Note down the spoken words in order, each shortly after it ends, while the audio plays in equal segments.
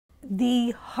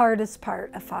The hardest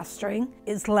part of fostering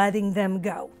is letting them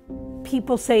go.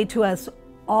 People say to us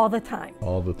all the time,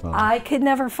 I could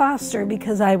never foster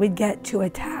because I would get too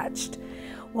attached.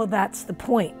 Well, that's the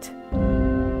point.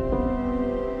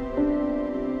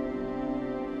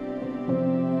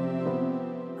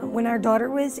 When our daughter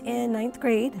was in 9th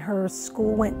grade, her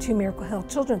school went to Miracle Hill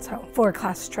Children's Home for a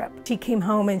class trip. She came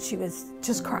home and she was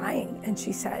just crying, and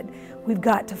she said, we've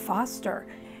got to foster.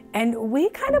 And we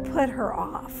kind of put her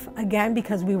off, again,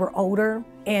 because we were older,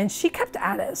 and she kept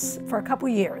at us for a couple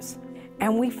years.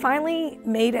 And we finally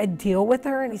made a deal with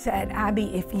her, and he said,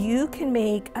 Abby, if you can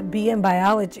make a B in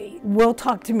biology, we'll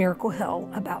talk to Miracle Hill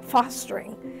about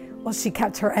fostering. Well, she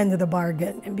kept her end of the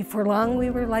bargain, and before long we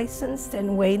were licensed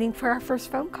and waiting for our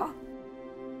first phone call.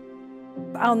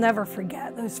 I'll never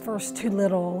forget those first two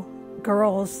little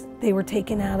girls. They were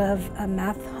taken out of a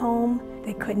meth home.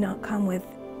 They could not come with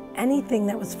anything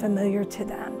that was familiar to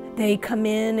them. They come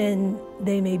in and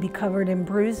they may be covered in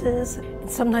bruises.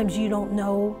 And sometimes you don't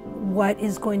know what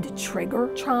is going to trigger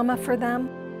trauma for them.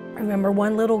 I remember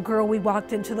one little girl, we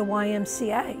walked into the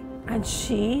YMCA and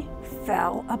she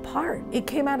fell apart. It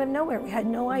came out of nowhere. We had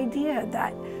no idea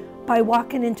that by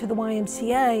walking into the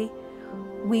YMCA,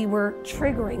 we were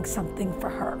triggering something for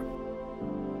her.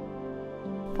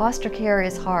 Foster care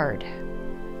is hard,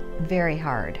 very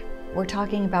hard. We're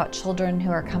talking about children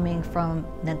who are coming from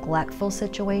neglectful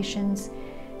situations,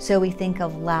 so we think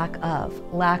of lack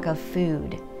of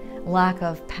food, lack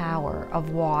of power,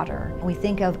 of water. We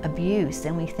think of abuse,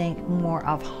 and we think more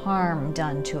of harm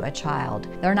done to a child.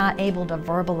 They're not able to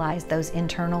verbalize those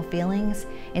internal feelings,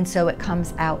 and so it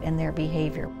comes out in their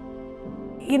behavior.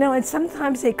 You know, and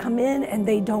sometimes they come in and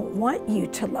they don't want you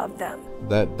to love them.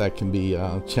 That can be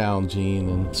challenging,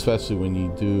 and especially when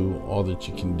you do all that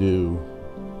you can do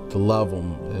to love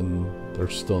them and they're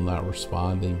still not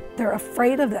responding. They're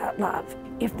afraid of that love.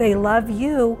 If they love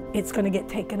you, it's going to get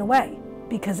taken away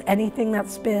because anything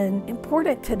that's been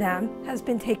important to them has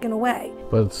been taken away.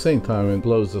 But at the same time, it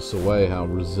blows us away how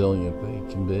resilient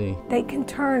they can be. They can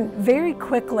turn very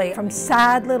quickly from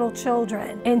sad little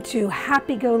children into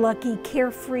happy-go-lucky,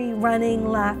 carefree, running,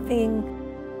 laughing.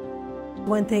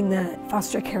 One thing that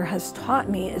foster care has taught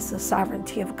me is the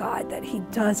sovereignty of God, that He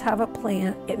does have a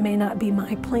plan. It may not be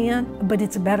my plan, but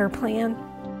it's a better plan.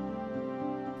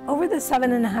 Over the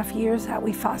 7.5 years that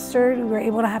we fostered, we were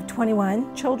able to have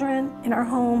 21 children in our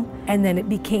home, and then it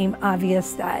became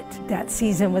obvious that that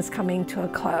season was coming to a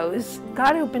close.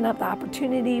 God opened up the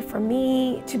opportunity for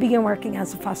me to begin working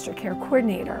as a foster care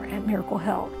coordinator at Miracle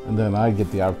Hill. And then I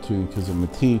get the opportunity, because I'm a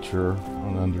teacher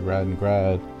on undergrad and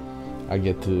grad, I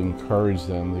get to encourage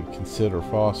them to consider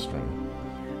fostering.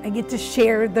 I get to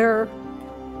share their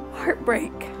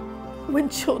heartbreak when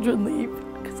children leave,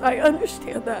 because I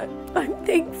understand that. I'm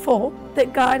thankful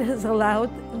that God has allowed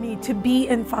me to be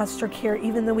in foster care,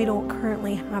 even though we don't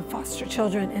currently have foster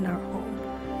children in our home.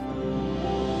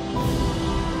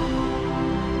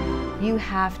 You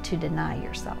have to deny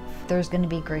yourself. There's going to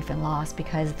be grief and loss,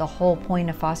 because the whole point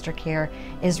of foster care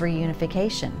is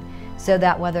reunification. So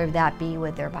that whether that be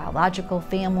with their biological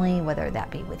family, whether that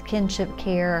be with kinship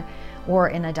care or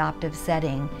an adoptive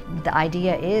setting, the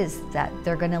idea is that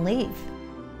they're going to leave.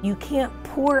 You can't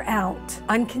pour out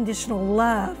unconditional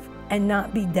love and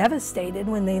not be devastated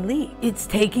when they leave. It's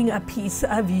taking a piece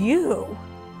of you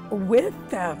with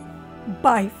them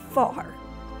by far.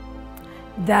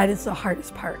 That is the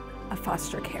hardest part of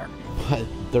foster care. But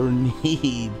their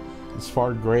need is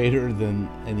far greater than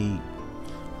any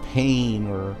pain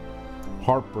or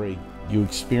heartbreak you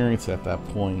experience at that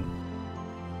point.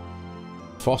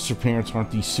 Foster parents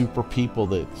aren't these super people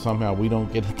that somehow we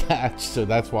don't get attached, so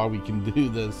that's why we can do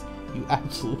this. You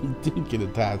absolutely do get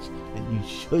attached, and you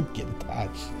should get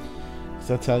attached, because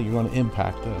that's how you're going to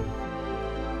impact them.